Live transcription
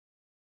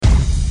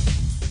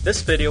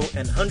This video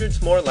and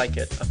hundreds more like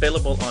it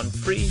available on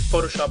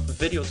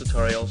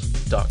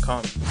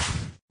freePhotoshopVideoTutorials.com.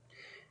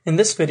 In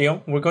this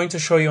video, we're going to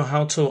show you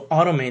how to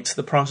automate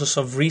the process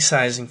of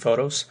resizing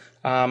photos,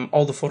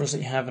 all the photos that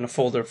you have in a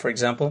folder, for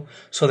example,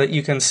 so that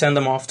you can send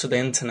them off to the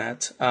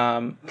internet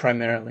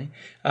primarily.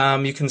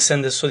 You can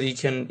send this so that you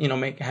can,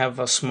 have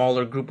a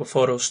smaller group of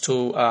photos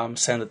to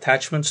send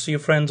attachments to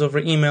your friends over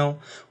email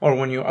or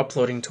when you're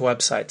uploading to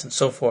websites and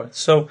so forth.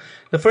 So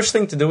the first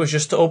thing to do is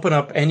just to open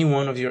up any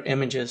one of your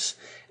images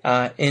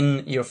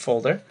in your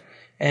folder.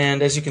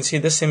 And as you can see,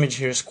 this image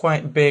here is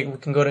quite big. We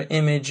can go to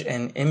Image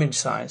and Image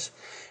Size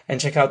and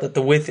check out that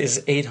the width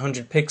is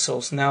 800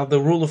 pixels. Now, the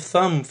rule of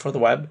thumb for the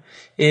web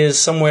is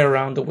somewhere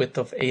around the width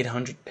of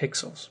 800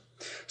 pixels.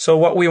 So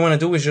what we want to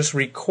do is just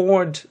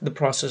record the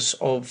process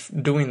of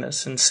doing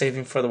this and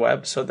saving for the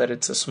web so that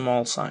it's a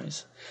small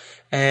size.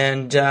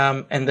 And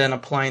then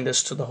applying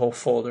this to the whole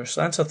folder.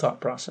 So that's a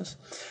thought process.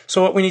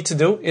 So what we need to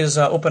do is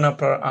open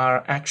up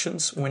our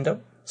Actions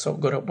window. So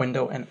go to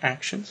Window and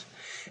Actions.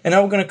 And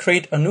now we're going to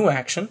create a new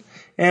action,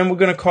 and we're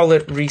going to call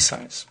it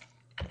Resize.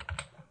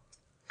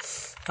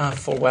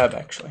 For web,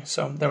 actually.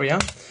 So there we are.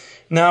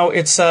 Now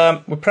it's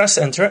we press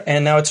enter,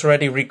 and now it's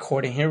already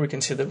recording here. We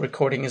can see the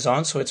recording is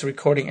on, so it's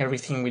recording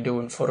everything we do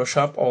in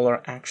Photoshop, all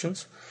our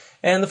actions.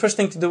 And the first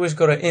thing to do is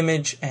go to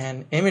Image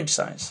and Image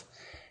Size.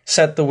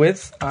 Set the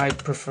width. I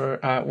prefer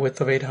width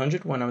of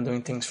 800 when I'm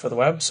doing things for the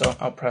web, so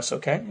I'll press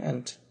OK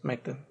and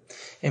make the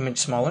image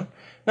smaller.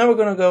 Now we're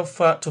going to go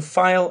to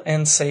File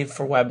and Save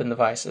for Web and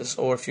Devices,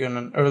 or if you're in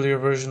an earlier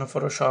version of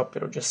Photoshop,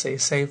 it'll just say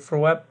Save for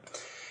Web.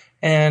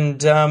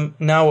 And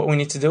now what we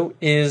need to do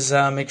is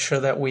make sure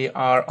that we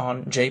are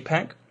on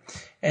JPEG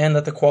and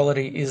that the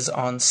quality is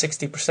on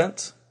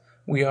 60%.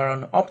 We are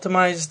on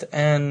optimized,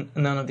 and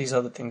none of these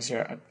other things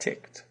here are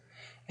ticked.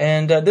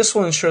 And this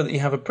will ensure that you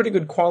have a pretty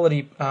good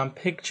quality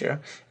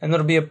picture, and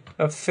it'll be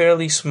a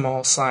fairly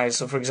small size.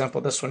 So for example,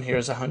 this one here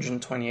is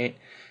 128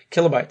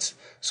 kilobytes.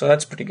 So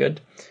that's pretty good.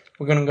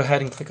 We're going to go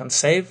ahead and click on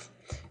Save.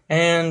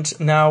 And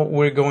now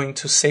we're going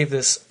to save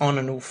this on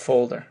a new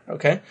folder,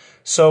 okay?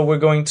 So we're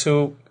going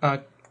to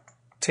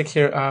take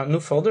here a new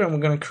folder, and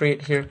we're going to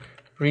create here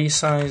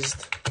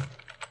Resized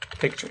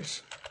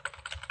Pictures.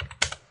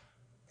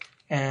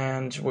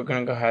 And we're going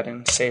to go ahead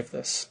and save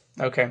this.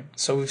 Okay,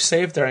 so we've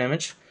saved our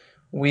image.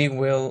 We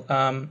will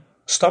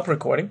stop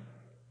recording.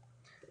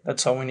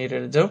 That's all we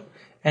needed to do.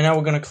 And now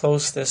we're going to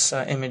close this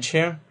image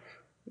here.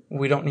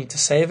 We don't need to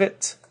save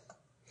it.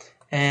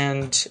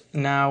 And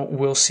now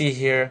we'll see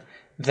here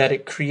that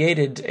it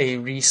created a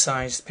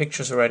resized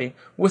pictures already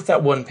with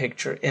that one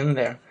picture in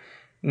there.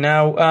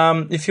 Now,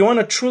 if you want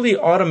a truly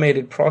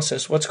automated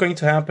process, what's going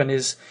to happen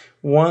is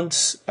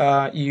once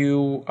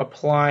you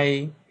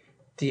apply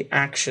the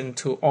action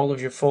to all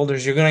of your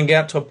folders, you're going to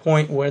get to a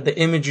point where the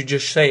image you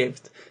just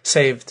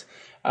saved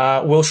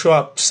will show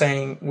up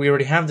saying, we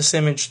already have this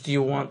image, do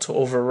you want to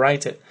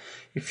overwrite it?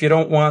 If you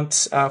don't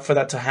want for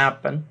that to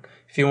happen,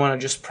 if you want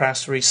to just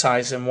press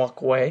resize and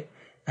walk away,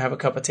 have a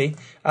cup of tea,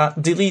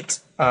 delete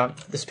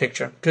this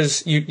picture,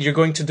 because you're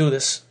going to do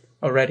this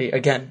already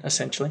again,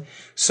 essentially.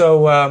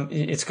 So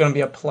it's going to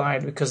be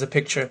applied because the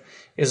picture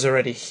is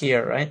already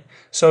here, right?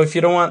 So if you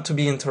don't want to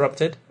be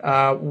interrupted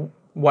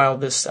while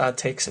this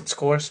takes its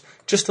course,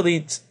 just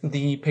delete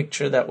the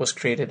picture that was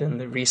created in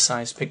the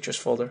Resize Pictures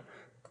folder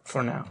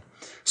for now.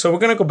 So we're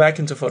going to go back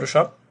into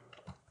Photoshop,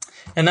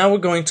 and now we're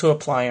going to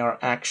apply our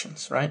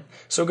actions, right?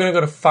 So we're going to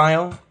go to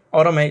File,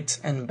 Automate,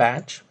 and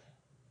Batch.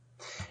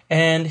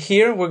 And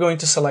here we're going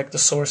to select the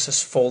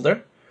sources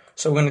folder.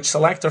 So we're going to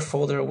select our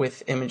folder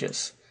with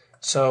images.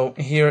 So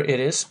here it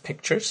is,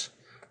 pictures.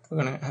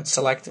 We're going to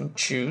select and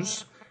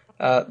choose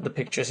the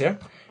pictures here.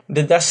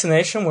 The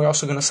destination, we're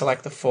also going to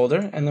select the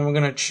folder, and then we're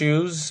going to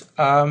choose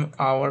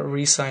our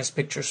Resize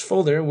Pictures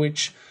folder,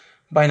 which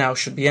by now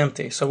should be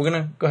empty. So we're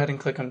going to go ahead and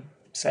click on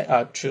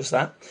choose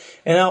that.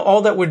 And now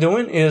all that we're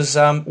doing is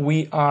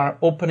we are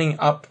opening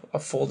up a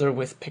folder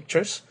with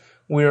pictures.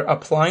 We're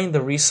applying the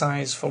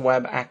Resize for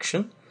Web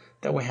action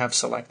that we have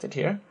selected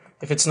here.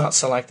 If it's not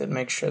selected,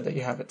 make sure that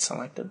you have it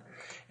selected.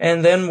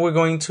 And then we're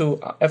going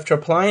to, after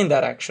applying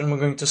that action, we're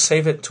going to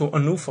save it to a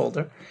new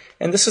folder.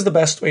 And this is the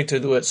best way to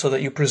do it so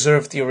that you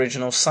preserve the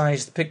original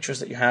sized pictures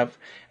that you have,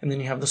 and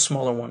then you have the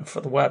smaller one for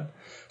the web.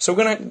 So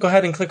we're going to go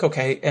ahead and click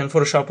OK, and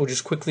Photoshop will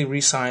just quickly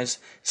resize,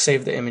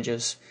 save the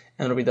images,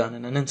 and it'll be done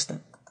in an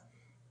instant.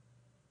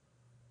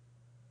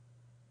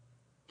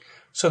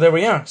 So there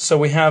we are. So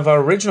we have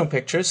our original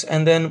pictures,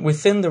 and then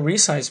within the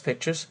resized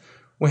pictures,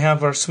 we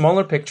have our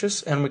smaller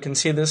pictures, and we can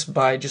see this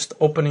by just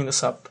opening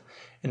this up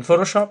in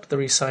Photoshop, the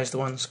resized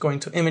ones, going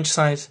to image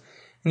size,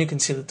 and you can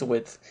see that the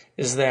width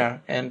is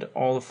there, and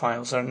all the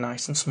files are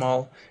nice and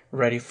small,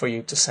 ready for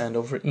you to send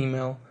over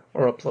email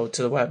or upload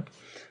to the web.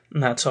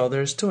 And that's all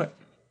there is to it.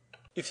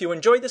 If you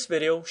enjoyed this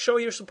video, show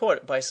your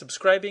support by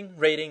subscribing,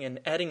 rating, and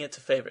adding it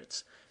to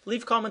favorites.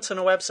 Leave comments on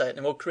our website,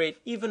 and we'll create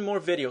even more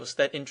videos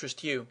that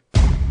interest you.